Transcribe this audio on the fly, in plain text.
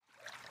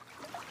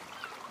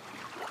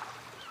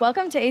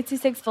Welcome to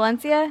 826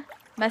 Valencia,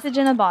 message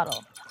in a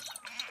bottle.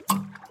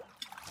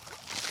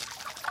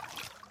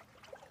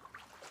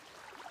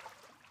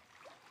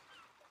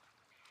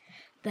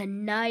 The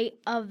Night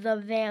of the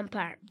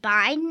Vampire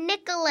by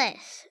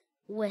Nicolas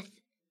with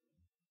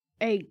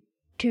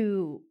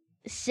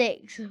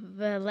 826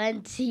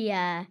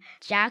 Valencia.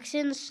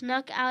 Jackson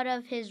snuck out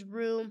of his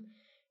room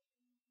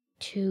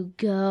to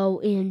go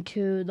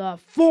into the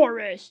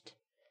forest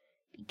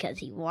because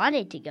he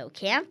wanted to go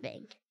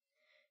camping.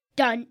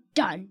 Dun,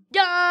 dun,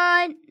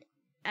 dun!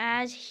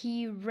 As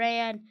he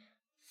ran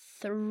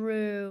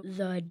through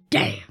the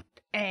damp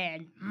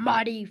and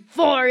muddy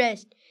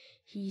forest,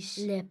 he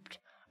slipped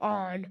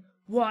on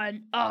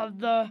one of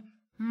the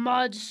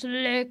mud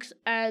slicks,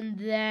 and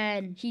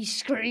then he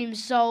screamed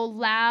so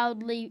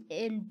loudly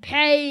in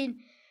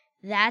pain.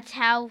 That's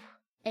how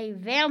a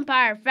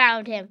vampire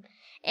found him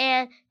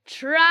and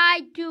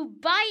tried to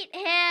bite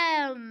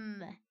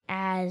him.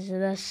 As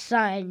the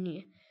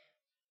sun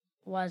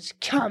was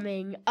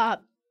coming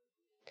up,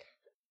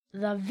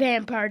 the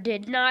vampire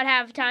did not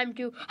have time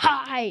to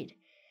hide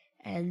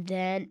and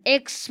then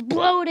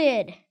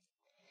exploded.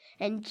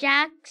 And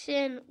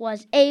Jackson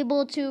was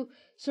able to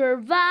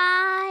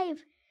survive.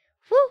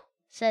 Whew,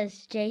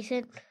 says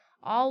Jason,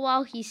 all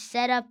while he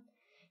set up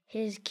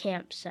his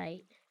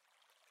campsite.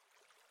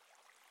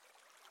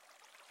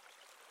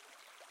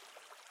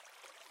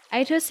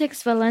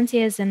 826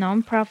 Valencia is a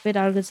non-profit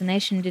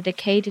organization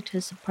dedicated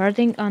to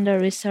supporting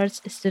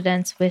under-researched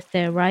students with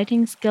their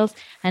writing skills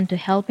and to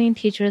helping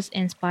teachers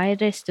inspire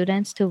their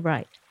students to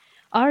write.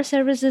 Our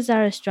services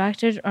are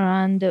structured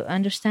around the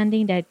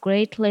understanding that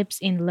great leaps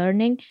in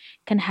learning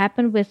can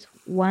happen with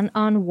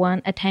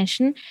one-on-one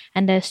attention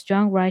and that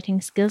strong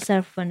writing skills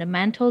are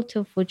fundamental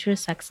to future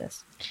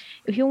success.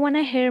 If you want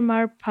to hear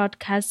more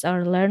podcasts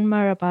or learn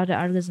more about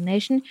the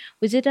organization,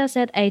 visit us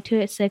at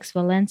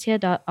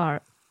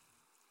 826valencia.org.